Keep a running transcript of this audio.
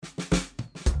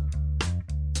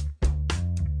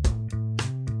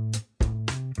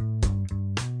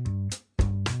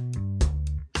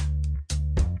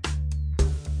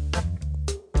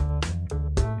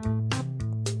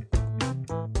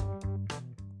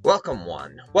Welcome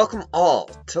one, welcome all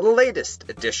to the latest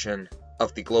edition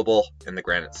of The Global in the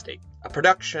Granite State, a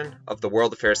production of the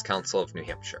World Affairs Council of New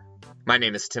Hampshire. My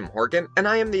name is Tim Horgan, and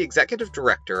I am the Executive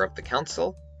Director of the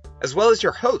Council, as well as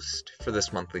your host for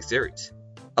this monthly series.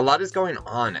 A lot is going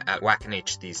on at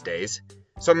WACNH these days,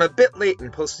 so I'm a bit late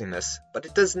in posting this, but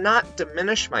it does not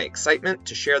diminish my excitement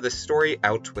to share this story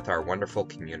out with our wonderful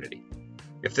community.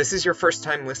 If this is your first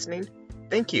time listening,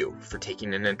 thank you for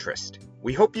taking an interest.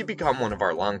 We hope you become one of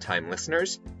our longtime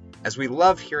listeners, as we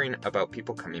love hearing about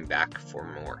people coming back for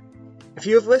more. If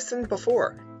you have listened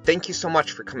before, thank you so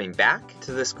much for coming back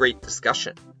to this great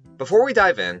discussion. Before we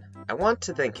dive in, I want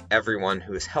to thank everyone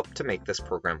who has helped to make this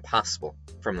program possible,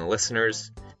 from the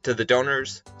listeners to the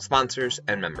donors, sponsors,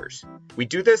 and members. We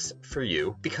do this for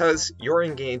you because your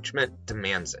engagement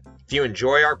demands it. If you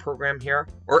enjoy our program here,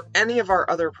 or any of our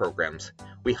other programs,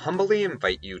 we humbly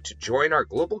invite you to join our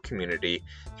global community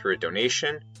through a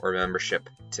donation or membership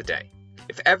today.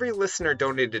 If every listener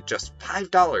donated just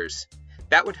 $5,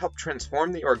 that would help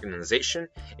transform the organization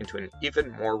into an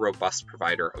even more robust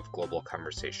provider of global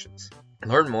conversations.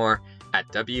 Learn more at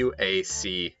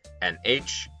wacnh.org.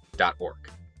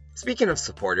 Speaking of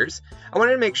supporters, I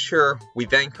wanted to make sure we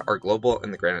thank our Global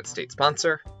in the Granite State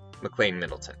sponsor, McLean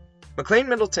Middleton. McLean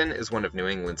Middleton is one of New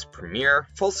England's premier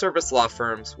full-service law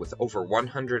firms with over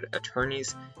 100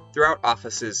 attorneys throughout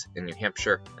offices in New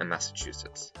Hampshire and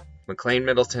Massachusetts. McLean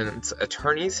Middleton's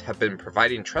attorneys have been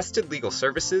providing trusted legal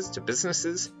services to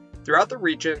businesses throughout the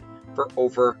region for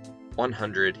over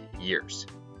 100 years.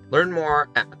 Learn more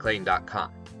at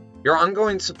McLean.com. Your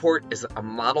ongoing support is a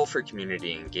model for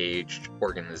community-engaged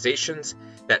organizations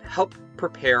that help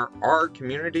prepare our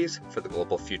communities for the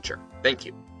global future. Thank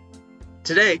you.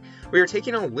 Today, we are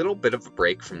taking a little bit of a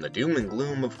break from the doom and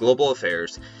gloom of global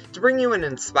affairs to bring you an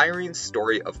inspiring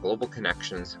story of global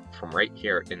connections from right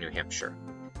here in New Hampshire.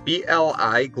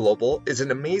 BLI Global is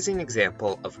an amazing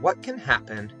example of what can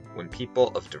happen when people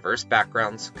of diverse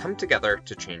backgrounds come together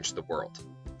to change the world.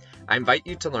 I invite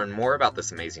you to learn more about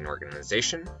this amazing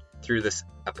organization through this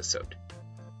episode.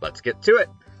 Let's get to it.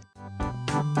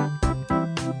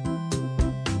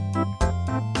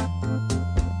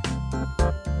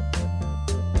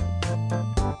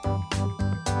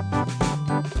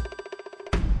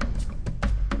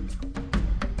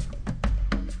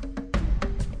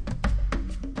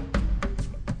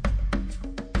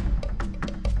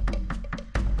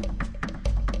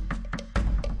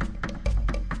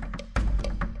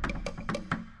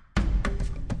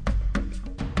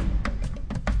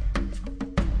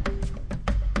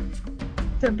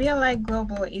 So BLI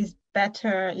Global is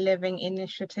Better Living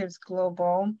Initiatives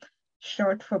Global,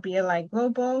 short for BLI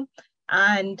Global.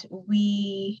 And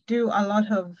we do a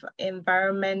lot of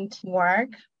environment work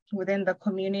within the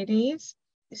communities.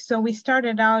 So we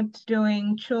started out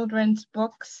doing children's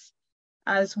books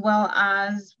as well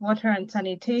as water and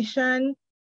sanitation.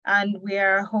 And we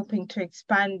are hoping to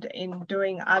expand in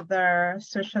doing other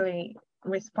socially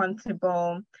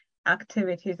responsible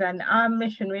activities. And our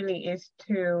mission really is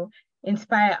to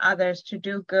inspire others to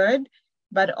do good,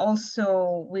 but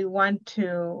also we want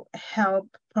to help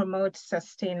promote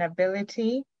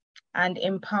sustainability and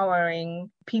empowering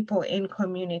people in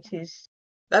communities.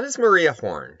 That is Maria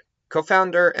Horn,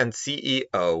 co-founder and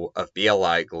CEO of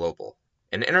BLI Global,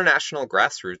 an international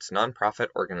grassroots nonprofit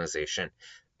organization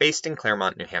based in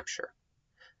Claremont, New Hampshire.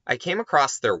 I came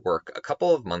across their work a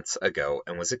couple of months ago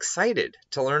and was excited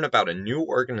to learn about a new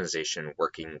organization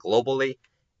working globally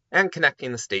and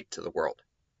connecting the state to the world.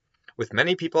 With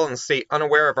many people in the state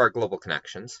unaware of our global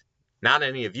connections, not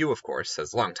any of you, of course,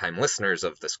 as longtime listeners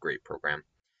of this great program,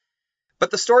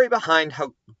 but the story behind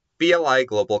how BLI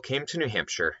Global came to New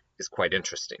Hampshire is quite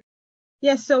interesting.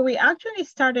 Yes, so we actually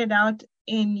started out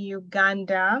in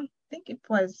Uganda. I think it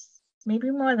was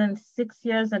maybe more than 6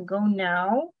 years ago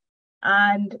now.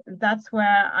 And that's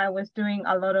where I was doing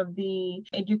a lot of the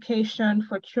education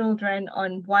for children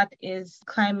on what is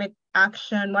climate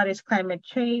action, what is climate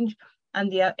change,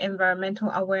 and the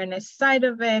environmental awareness side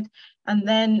of it. And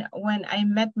then when I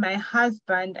met my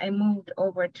husband, I moved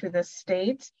over to the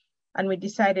States and we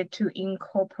decided to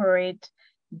incorporate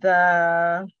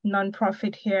the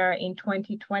nonprofit here in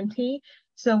 2020.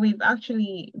 So we've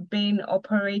actually been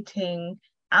operating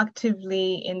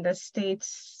actively in the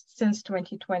States since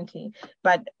 2020,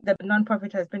 but the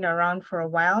nonprofit has been around for a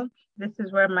while. This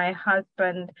is where my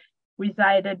husband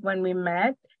resided when we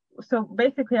met. So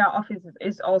basically our office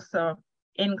is also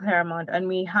in Claremont and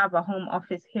we have a home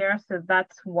office here. So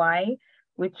that's why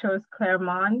we chose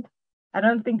Claremont. I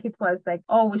don't think it was like,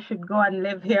 oh, we should go and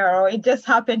live here, or it just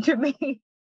happened to me.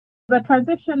 The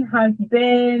transition has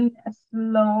been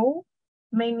slow,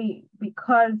 mainly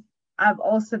because I've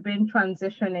also been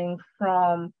transitioning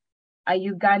from a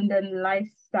Ugandan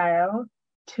lifestyle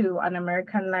to an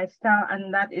American lifestyle,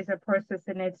 and that is a process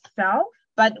in itself.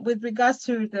 But with regards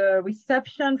to the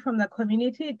reception from the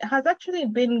community, it has actually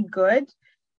been good.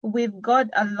 We've got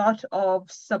a lot of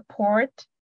support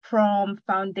from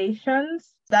foundations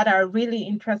that are really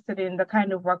interested in the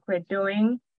kind of work we're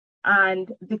doing.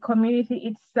 And the community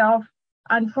itself,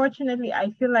 unfortunately,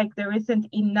 I feel like there isn't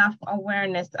enough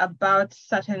awareness about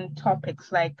certain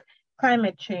topics like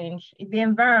climate change, the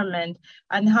environment,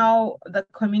 and how the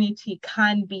community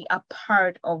can be a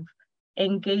part of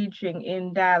engaging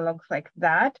in dialogues like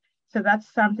that. So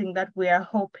that's something that we are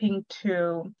hoping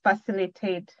to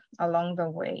facilitate along the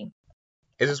way.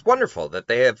 It is wonderful that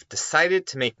they have decided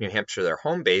to make New Hampshire their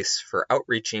home base for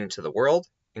outreaching to the world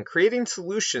and creating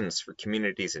solutions for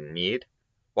communities in need,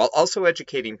 while also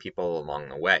educating people along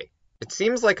the way. It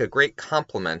seems like a great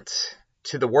complement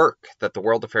to the work that the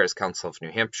World Affairs Council of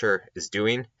New Hampshire is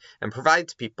doing and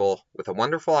provides people with a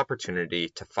wonderful opportunity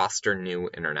to foster new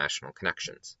international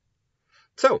connections.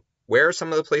 So, where are some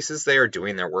of the places they are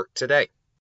doing their work today?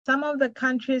 Some of the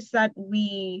countries that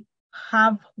we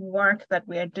have work that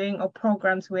we are doing or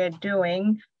programs we are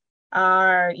doing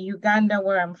are Uganda,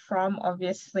 where I'm from,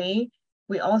 obviously.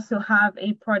 We also have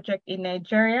a project in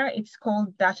Nigeria. It's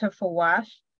called Data for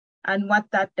WASH. And what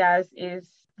that does is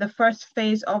the first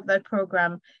phase of that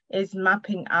program is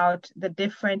mapping out the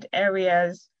different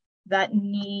areas that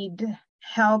need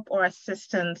help or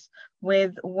assistance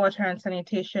with water and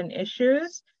sanitation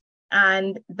issues.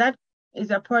 And that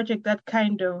is a project that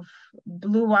kind of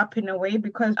blew up in a way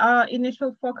because our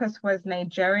initial focus was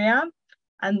Nigeria.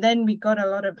 And then we got a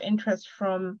lot of interest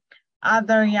from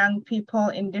other young people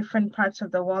in different parts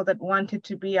of the world that wanted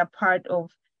to be a part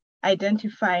of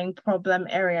identifying problem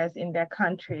areas in their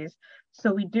countries.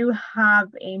 So we do have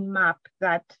a map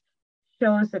that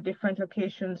shows the different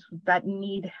locations that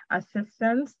need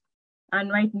assistance. And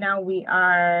right now we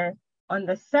are on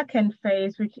the second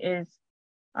phase, which is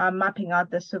mapping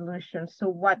out the solutions. So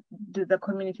what do the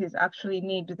communities actually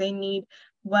need? Do they need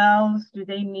wells? Do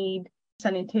they need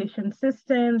sanitation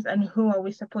systems? And who are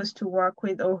we supposed to work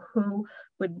with, or who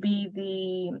would be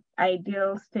the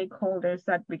ideal stakeholders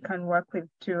that we can work with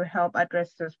to help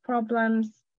address those problems?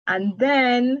 And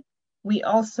then we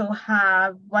also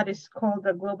have what is called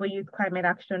the Global Youth Climate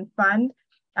Action Fund.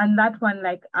 And that one,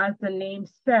 like as the name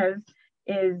says,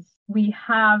 is we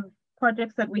have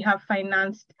projects that we have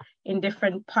financed in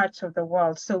different parts of the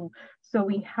world. So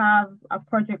we have a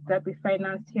project that we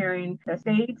financed here in the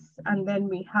States, and then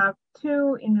we have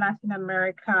 2 in Latin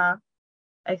America,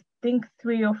 I think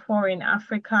 3 or 4 in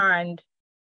Africa, and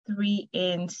 3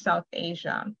 in South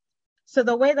Asia. So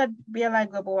the way that BLI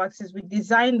Global works is we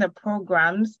design the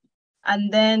programs,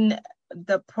 and then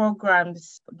the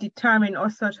programs determine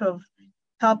or sort of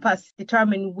help us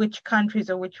determine which countries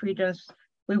or which regions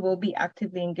we will be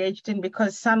actively engaged in,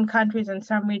 because some countries and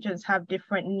some regions have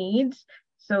different needs.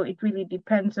 So it really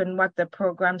depends on what the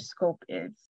program scope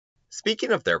is.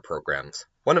 Speaking of their programs,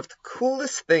 one of the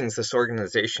coolest things this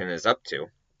organization is up to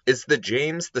is the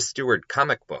James the Steward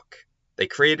comic book. They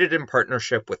created in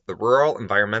partnership with the Rural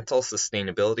Environmental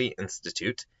Sustainability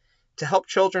Institute to help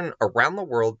children around the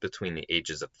world between the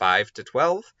ages of 5 to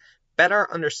 12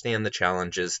 better understand the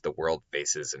challenges the world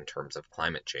faces in terms of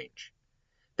climate change.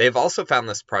 They have also found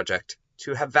this project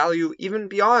to have value even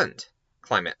beyond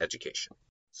climate education.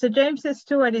 So James the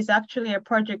Steward is actually a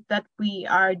project that we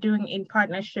are doing in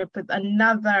partnership with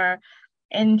another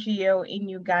NGO in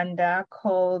Uganda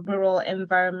called Rural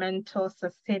Environmental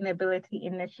Sustainability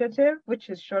Initiative, which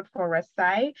is short for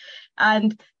RASAI.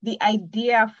 And the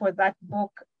idea for that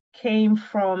book came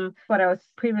from what I was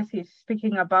previously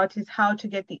speaking about, is how to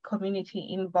get the community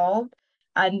involved.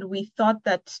 And we thought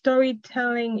that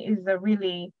storytelling is a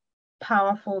really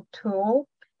powerful tool,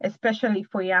 especially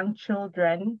for young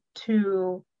children,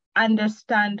 to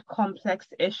understand complex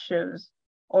issues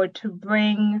or to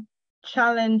bring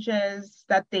challenges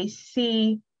that they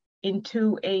see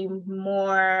into a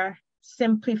more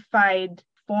simplified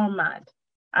format.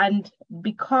 And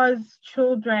because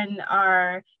children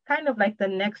are kind of like the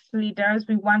next leaders,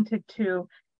 we wanted to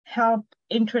help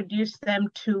introduce them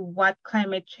to what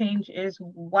climate change is,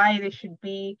 why they should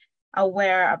be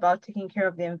aware about taking care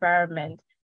of the environment.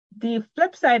 The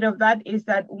flip side of that is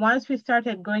that once we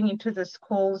started going into the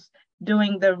schools,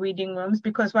 doing the reading rooms,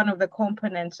 because one of the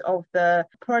components of the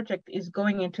project is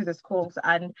going into the schools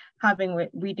and having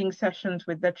reading sessions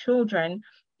with the children,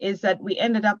 is that we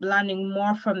ended up learning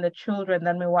more from the children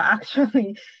than we were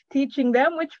actually teaching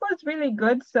them, which was really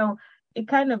good. So it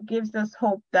kind of gives us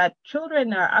hope that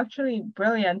children are actually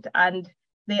brilliant and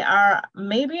They are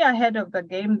maybe ahead of the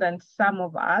game than some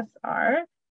of us are.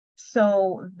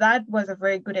 So that was a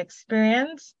very good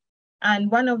experience.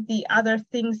 And one of the other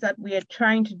things that we are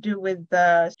trying to do with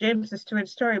the James Stewart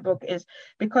storybook is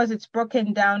because it's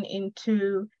broken down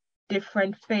into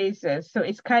different phases. So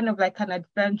it's kind of like an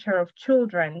adventure of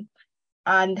children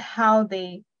and how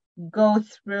they go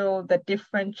through the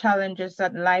different challenges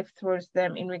that life throws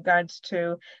them in regards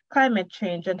to climate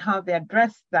change and how they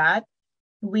address that.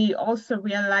 We also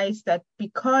realized that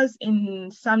because in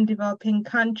some developing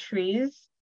countries,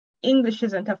 English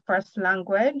isn't a first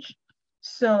language,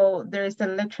 so there's the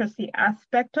literacy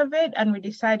aspect of it, and we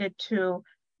decided to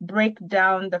break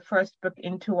down the first book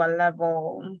into a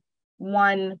level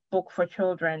one book for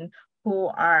children who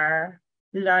are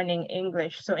learning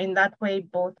English. So in that way,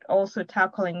 both also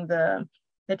tackling the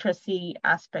literacy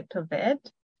aspect of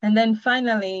it. And then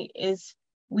finally is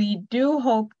we do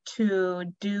hope to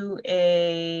do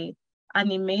a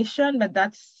animation, but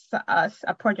that's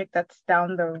a project that's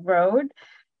down the road.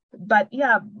 But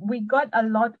yeah, we got a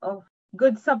lot of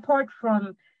good support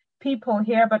from people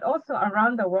here, but also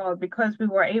around the world because we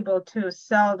were able to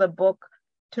sell the book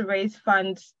to raise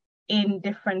funds in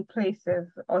different places,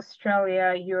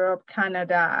 Australia, Europe,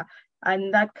 Canada,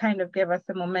 and that kind of gave us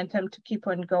the momentum to keep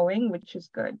on going, which is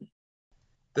good.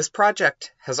 This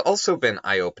project has also been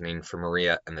eye-opening for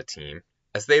Maria and the team,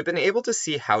 as they've been able to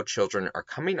see how children are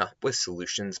coming up with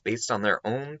solutions based on their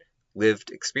own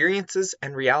lived experiences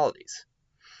and realities.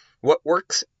 What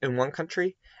works in one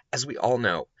country, as we all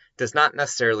know, does not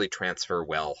necessarily transfer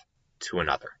well to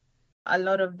another. A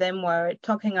lot of them were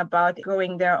talking about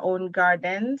growing their own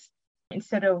gardens.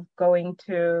 Instead of going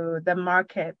to the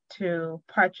market to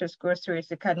purchase groceries,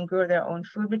 they can grow their own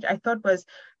food, which I thought was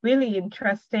really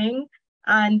interesting.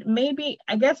 And maybe,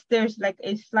 I guess there's like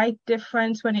a slight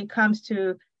difference when it comes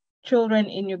to children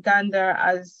in Uganda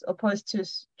as opposed to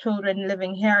children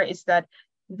living here, is that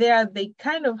there they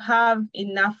kind of have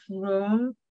enough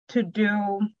room to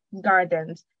do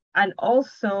gardens. And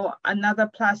also another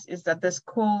plus is that the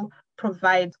school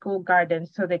provides school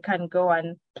gardens so they can go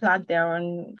and plant their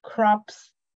own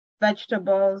crops,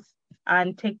 vegetables,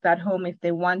 and take that home if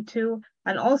they want to.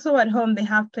 And also at home, they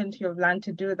have plenty of land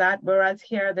to do that. Whereas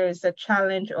here, there's a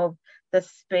challenge of the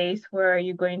space where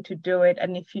you're going to do it.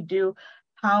 And if you do,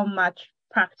 how much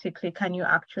practically can you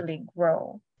actually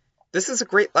grow? This is a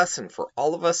great lesson for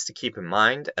all of us to keep in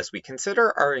mind as we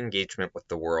consider our engagement with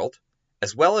the world,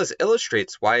 as well as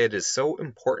illustrates why it is so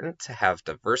important to have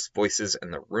diverse voices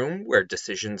in the room where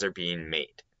decisions are being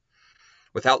made.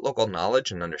 Without local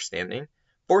knowledge and understanding,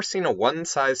 forcing a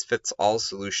one-size-fits-all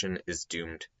solution is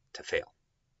doomed to fail.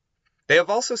 They have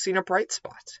also seen a bright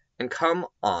spot, and come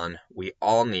on, we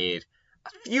all need a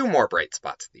few more bright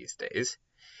spots these days,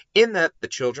 in that the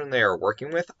children they are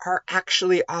working with are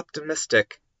actually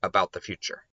optimistic about the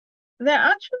future. They're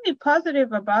actually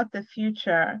positive about the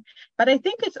future, but I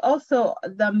think it's also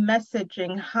the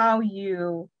messaging, how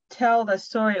you tell the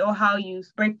story or how you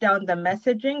break down the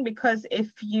messaging. Because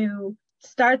if you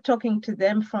start talking to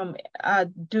them from a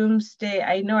doomsday,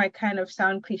 I know I kind of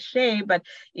sound cliche, but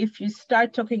if you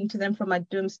start talking to them from a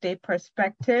doomsday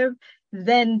perspective,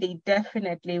 then they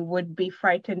definitely would be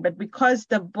frightened. But because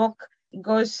the book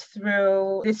goes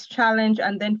through this challenge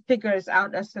and then figures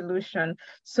out a solution,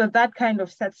 so that kind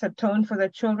of sets a tone for the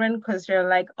children, because they're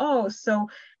like, oh, so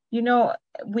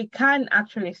we can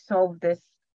actually solve this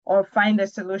or find a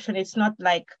solution. It's not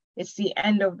like it's the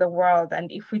end of the world,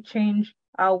 and if we change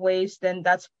our ways, then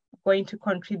that's going to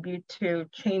contribute to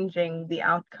changing the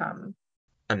outcome.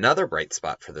 Another bright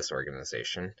spot for this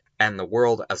organization, and the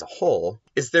world as a whole,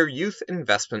 is their Youth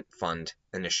Investment Fund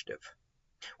initiative.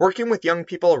 Working with young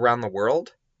people around the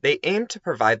world, they aim to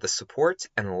provide the support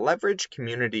and leverage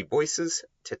community voices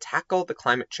to tackle the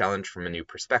climate challenge from a new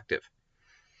perspective.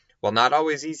 While not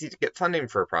always easy to get funding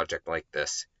for a project like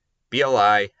this,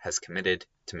 BLI has committed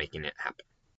to making it happen.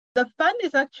 The fund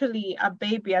is actually a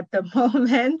baby at the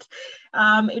moment.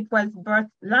 It was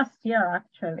birthed last year,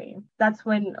 actually. That's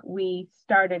when we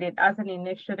started it as an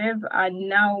initiative, and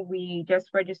now we just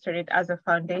registered it as a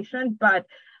foundation. But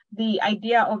the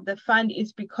idea of the fund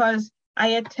is because I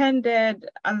attended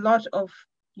a lot of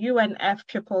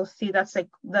UNFCCC, that's like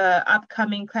the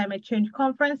upcoming climate change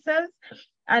conferences,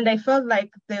 and I felt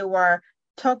like they were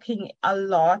talking a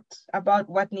lot about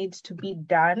what needs to be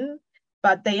done,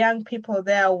 but the young people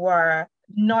there were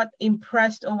not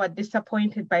impressed or were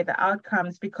disappointed by the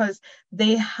outcomes because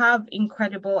they have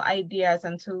incredible ideas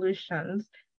and solutions.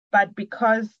 But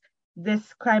because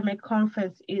this climate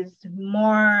conference is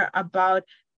more about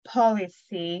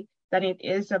policy than it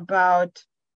is about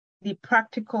the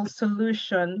practical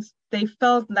solutions, they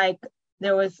felt like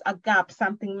there was a gap,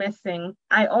 something missing.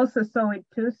 I also saw it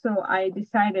too, so I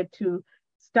decided to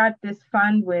start this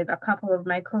fund with a couple of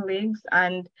my colleagues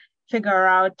and figure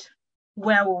out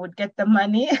where we would get the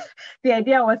money. The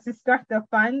idea was to start the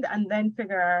fund and then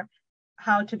figure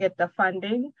how to get the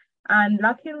funding. And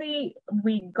luckily,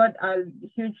 we got a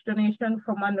huge donation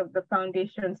from one of the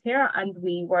foundations here, and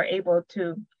we were able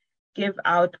to give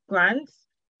out grants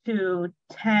to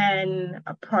 10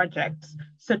 projects,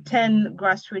 so 10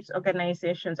 grassroots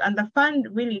organizations. And the fund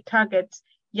really targets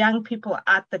young people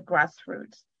at the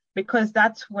grassroots because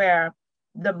that's where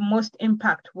the most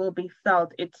impact will be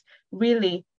felt. It's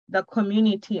really the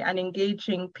community and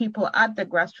engaging people at the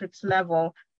grassroots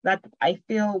level that I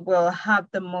feel will have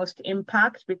the most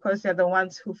impact because they're the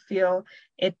ones who feel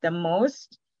it the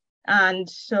most. And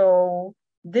so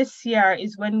this year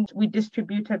is when we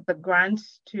distributed the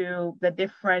grants to the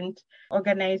different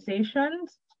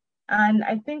organizations. And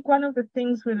I think one of the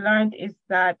things we learned is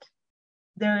that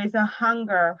there is a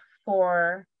hunger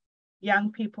for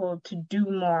young people to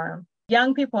do more.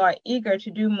 Young people are eager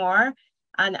to do more.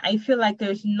 And I feel like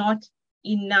there's not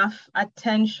enough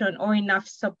attention or enough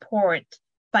support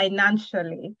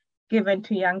financially given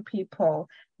to young people.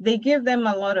 They give them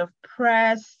a lot of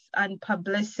press and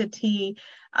publicity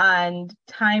and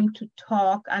time to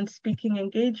talk and speaking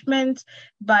engagement.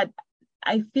 But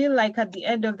I feel like at the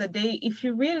end of the day, if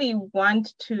you really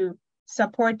want to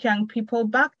support young people,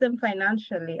 back them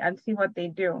financially and see what they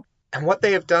do. And what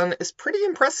they have done is pretty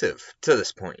impressive to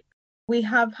this point. We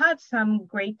have had some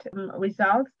great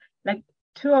results, like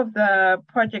two of the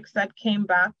projects that came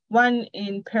back. One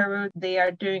in Peru, they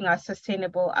are doing a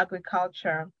sustainable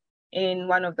agriculture in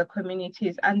one of the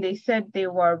communities. And they said they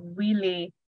were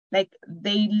really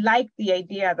they liked the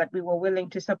idea that we were willing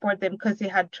to support them because they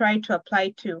had tried to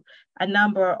apply to a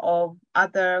number of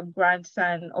other grants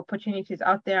and opportunities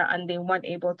out there and they weren't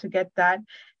able to get that.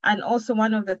 And also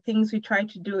one of the things we try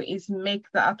to do is make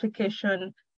the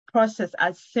application process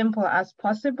as simple as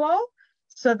possible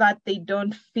so that they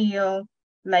don't feel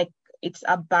like it's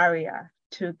a barrier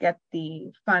to get the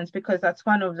funds, because that's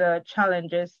one of the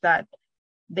challenges that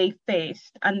they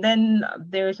faced. And then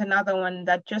there's another one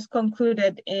that just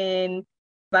concluded in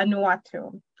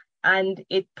Vanuatu, and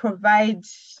it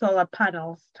provides solar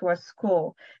panels to a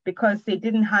school because they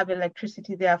didn't have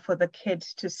electricity there for the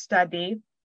kids to study.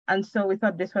 And so we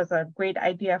thought this was a great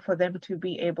idea for them to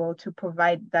be able to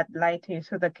provide that lighting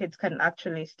so the kids can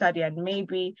actually study and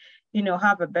maybe,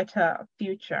 have a better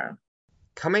future.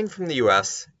 Coming from the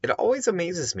US, it always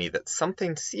amazes me that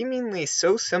something seemingly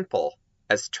so simple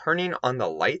as turning on the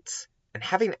lights and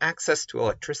having access to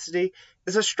electricity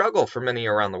is a struggle for many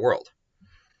around the world.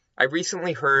 I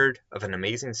recently heard of an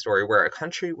amazing story where a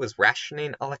country was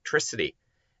rationing electricity,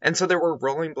 and so there were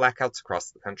rolling blackouts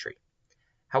across the country.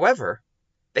 However,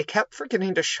 they kept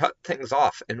forgetting to shut things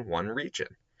off in one region.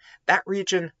 That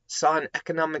region saw an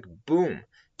economic boom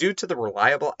due to the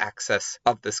reliable access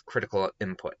of this critical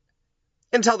input,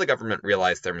 until the government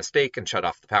realized their mistake and shut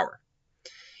off the power.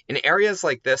 In areas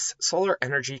like this, solar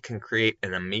energy can create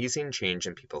an amazing change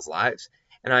in people's lives,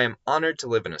 and I am honored to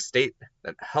live in a state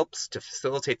that helps to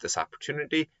facilitate this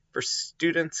opportunity for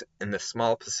students in this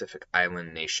small Pacific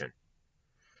Island nation.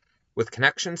 With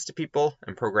connections to people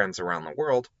and programs around the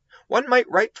world, one might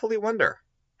rightfully wonder,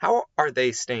 how are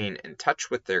they staying in touch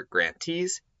with their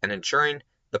grantees and ensuring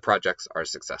the projects are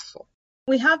successful?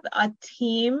 We have a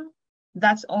team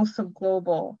that's also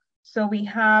global. So we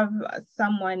have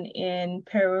someone in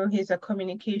Peru, he's a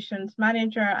communications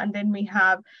manager, and then we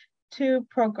have two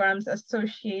programs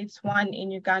associates, one in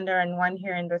Uganda and one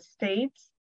here in the States.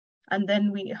 And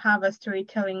then we have a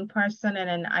storytelling person and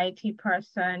an IT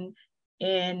person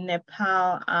in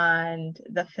Nepal and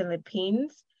the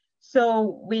Philippines.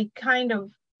 So we kind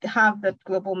of have that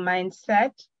global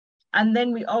mindset. And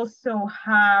then we also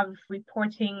have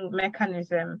reporting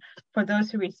mechanism for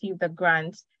those who receive the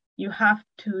grants. You have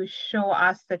to show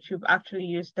us that you've actually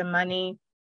used the money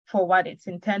for what it's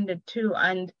intended to.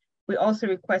 And we also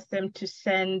request them to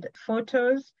send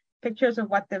photos, pictures of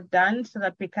what they've done so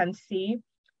that we can see.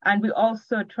 And we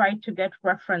also try to get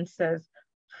references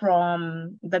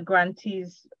from the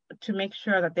grantees to make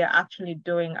sure that they're actually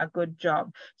doing a good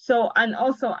job. So, and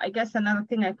also, I guess another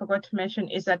thing I forgot to mention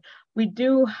is that we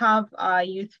do have a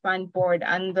youth fund board,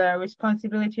 and the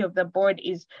responsibility of the board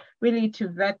is really to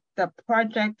vet the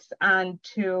projects and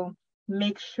to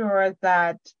make sure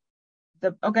that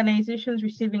the organizations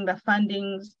receiving the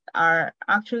fundings are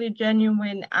actually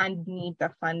genuine and need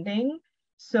the funding.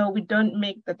 So we don't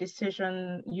make the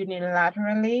decision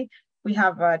unilaterally. We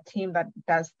have a team that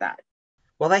does that.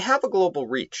 While they have a global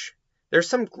reach, there are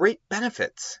some great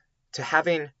benefits to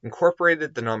having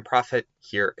incorporated the nonprofit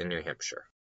here in New Hampshire?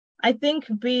 I think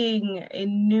being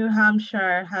in New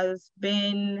Hampshire has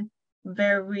been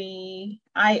very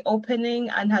eye-opening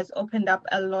and has opened up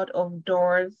a lot of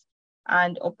doors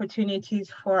and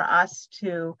opportunities for us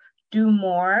to do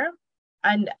more.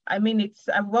 And I mean, it's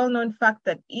a well-known fact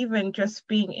that even just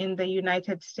being in the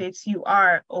United States, you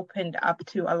are opened up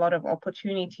to a lot of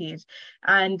opportunities.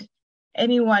 And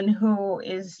anyone who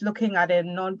is looking at a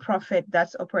nonprofit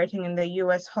that's operating in the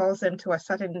US holds them to a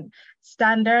certain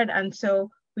standard. And so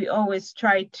we always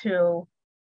try to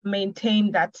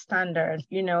maintain that standard,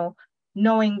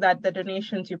 knowing that the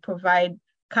donations you provide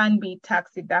can be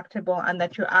tax deductible and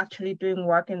that you're actually doing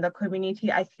work in the community.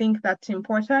 I think that's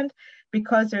important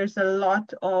because there's a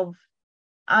lot of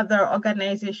other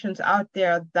organizations out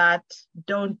there that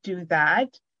don't do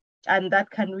that, and that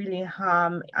can really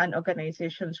harm an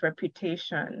organization's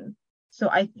reputation. So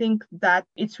I think that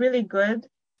it's really good,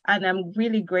 and I'm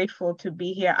really grateful to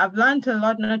be here. I've learned a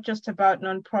lot, not just about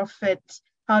nonprofits,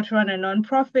 how to run a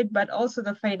nonprofit, but also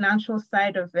the financial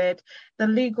side of it, the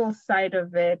legal side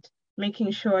of it,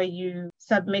 making sure you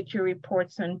submit your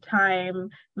reports on time,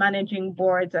 managing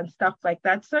boards and stuff like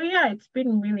that. So yeah, it's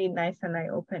been really nice and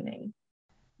eye-opening.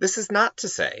 This is not to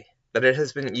say that it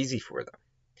has been easy for them.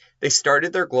 They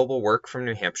started their global work from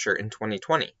New Hampshire in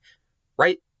 2020,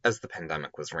 right as the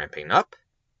pandemic was ramping up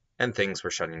and things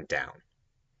were shutting down.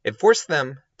 It forced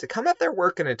them to come at their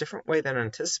work in a different way than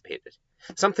anticipated,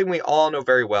 something we all know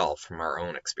very well from our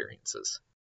own experiences.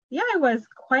 Yeah, it was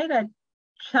quite a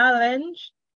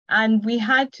challenge, and we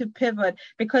had to pivot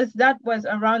because that was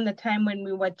around the time when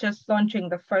we were just launching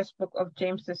the first book of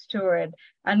James the Steward,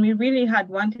 and we really had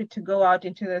wanted to go out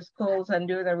into the schools and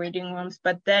do the reading rooms,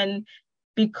 but then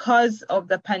because of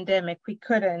the pandemic, we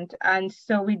couldn't. And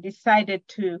so we decided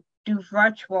to do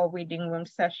virtual reading room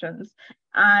sessions.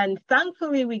 And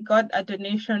thankfully, we got a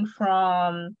donation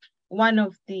from one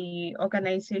of the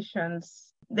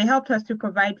organizations. They helped us to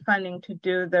provide funding to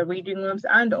do the reading rooms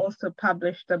and also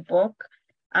publish the book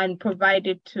and provide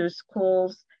it to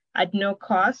schools at no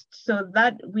cost. So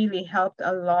that really helped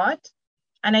a lot.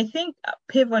 And I think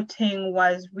pivoting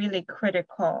was really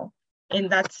critical in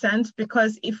that sense,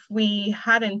 because if we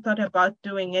hadn't thought about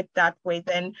doing it that way,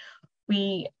 then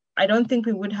I don't think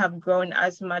we would have grown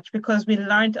as much, because we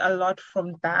learned a lot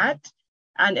from that,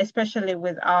 and especially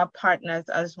with our partners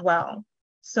as well.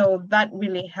 So that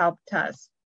really helped us.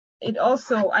 It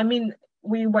also,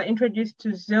 we were introduced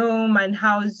to Zoom and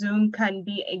how Zoom can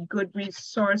be a good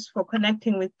resource for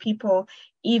connecting with people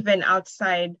even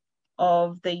outside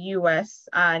of the US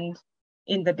and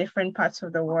in the different parts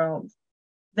of the world.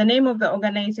 The name of the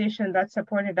organization that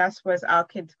supported us was Our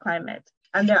Kids Climate.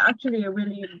 And they're actually a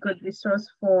really good resource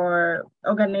for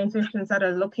organizations that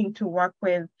are looking to work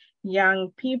with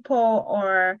young people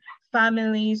or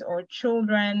families or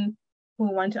children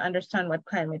who want to understand what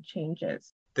climate change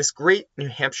is. This great New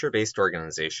Hampshire-based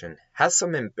organization has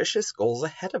some ambitious goals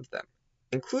ahead of them,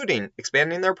 including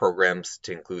expanding their programs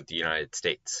to include the United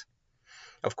States.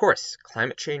 Of course,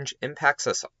 climate change impacts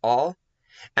us all,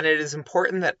 and it is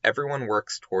important that everyone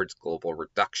works towards global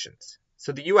reductions,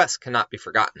 so the US cannot be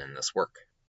forgotten in this work.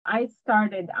 I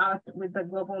started out with the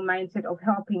global mindset of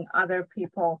helping other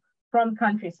people from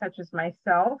countries such as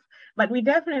myself, but we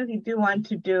definitely do want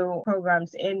to do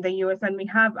programs in the US, and we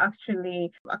have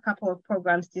actually a couple of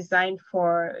programs designed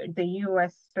for the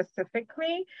US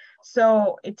specifically.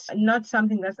 So it's not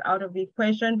something that's out of the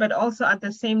equation, but also at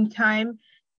the same time,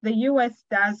 the US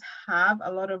does have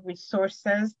a lot of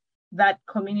resources that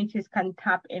communities can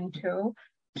tap into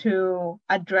to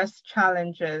address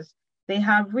challenges. They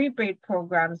have rebate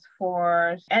programs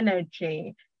for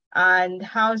energy and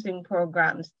housing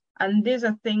programs. And these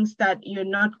are things that you're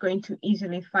not going to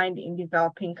easily find in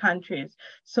developing countries.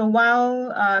 So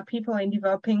while people in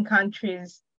developing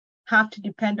countries have to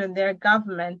depend on their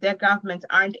governments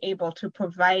aren't able to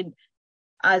provide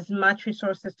as much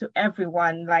resources to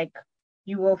everyone like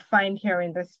you will find here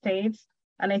in the States.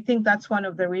 And I think that's one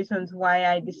of the reasons why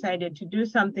I decided to do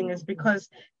something, is because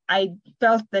I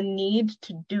felt the need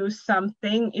to do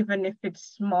something, even if it's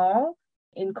small,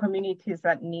 in communities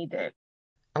that need it.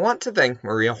 I want to thank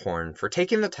Maria Horn for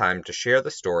taking the time to share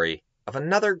the story of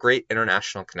another great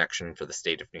international connection for the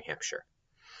state of New Hampshire.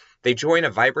 They join a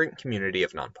vibrant community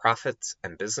of nonprofits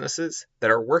and businesses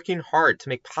that are working hard to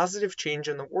make positive change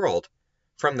in the world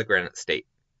from the Granite State.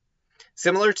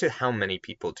 Similar to how many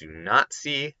people do not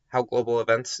see how global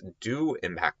events do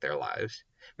impact their lives,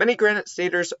 many Granite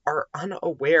Staters are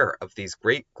unaware of these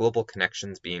great global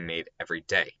connections being made every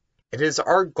day. It is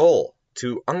our goal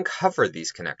to uncover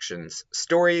these connections,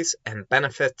 stories, and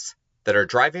benefits that are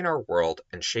driving our world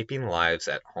and shaping lives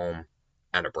at home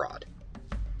and abroad.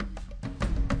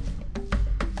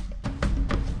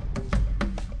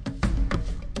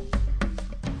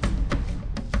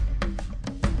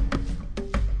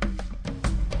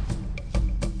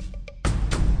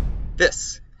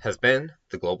 This has been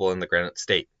The Global in the Granite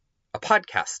State, a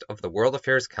podcast of the World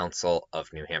Affairs Council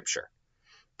of New Hampshire.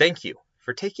 Thank you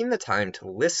for taking the time to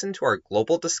listen to our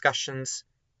global discussions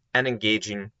and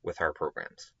engaging with our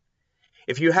programs.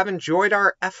 If you have enjoyed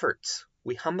our efforts,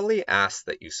 we humbly ask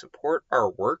that you support our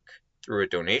work through a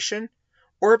donation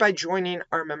or by joining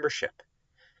our membership.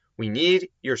 We need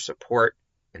your support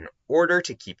in order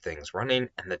to keep things running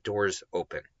and the doors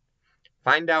open.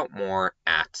 Find out more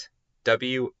at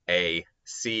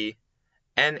wacnh.org.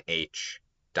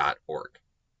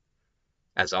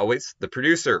 As always, the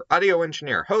producer, audio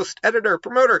engineer, host, editor,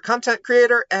 promoter, content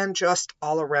creator, and just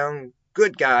all-around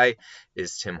good guy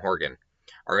is Tim Horgan.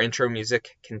 Our intro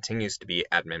music continues to be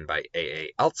admin by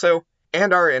A.A. Also,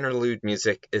 and our interlude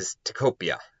music is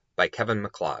Tacopia by Kevin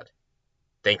MacLeod.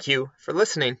 Thank you for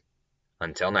listening.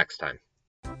 Until next time.